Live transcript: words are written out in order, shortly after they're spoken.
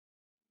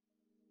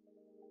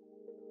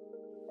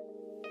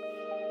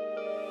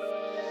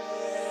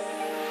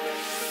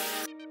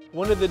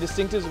One of the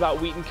distinctives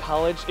about Wheaton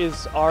College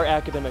is our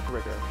academic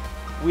rigor.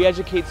 We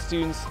educate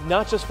students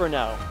not just for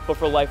now, but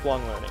for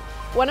lifelong learning.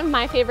 One of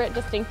my favorite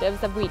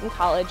distinctives of Wheaton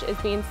College is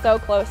being so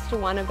close to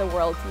one of the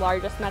world's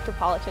largest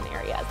metropolitan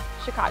areas,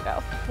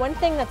 Chicago. One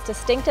thing that's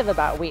distinctive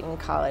about Wheaton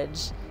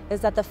College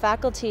is that the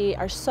faculty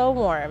are so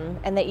warm,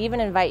 and they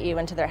even invite you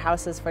into their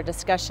houses for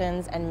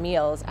discussions and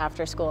meals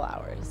after school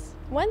hours.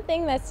 One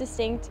thing that's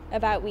distinct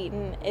about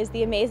Wheaton is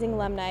the amazing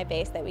alumni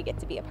base that we get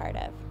to be a part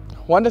of.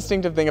 One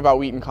distinctive thing about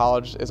Wheaton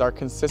College is our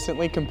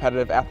consistently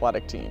competitive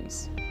athletic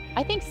teams.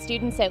 I think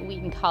students at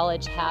Wheaton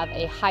College have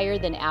a higher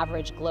than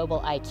average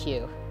global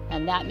IQ,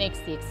 and that makes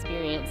the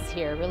experience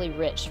here really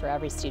rich for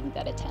every student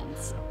that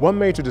attends. One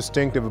major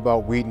distinctive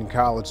about Wheaton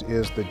College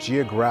is the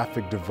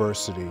geographic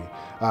diversity.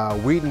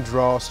 Wheaton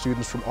draws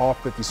students from all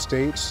 50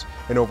 states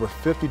and over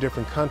 50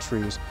 different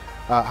countries.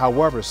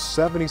 However,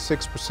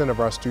 76% of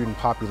our student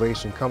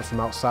population comes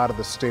from outside of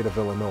the state of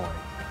Illinois.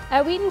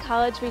 At Wheaton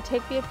College, we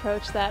take the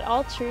approach that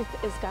all truth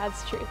is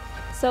God's truth.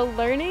 So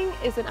learning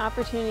is an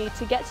opportunity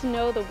to get to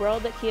know the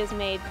world that He has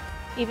made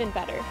even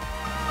better.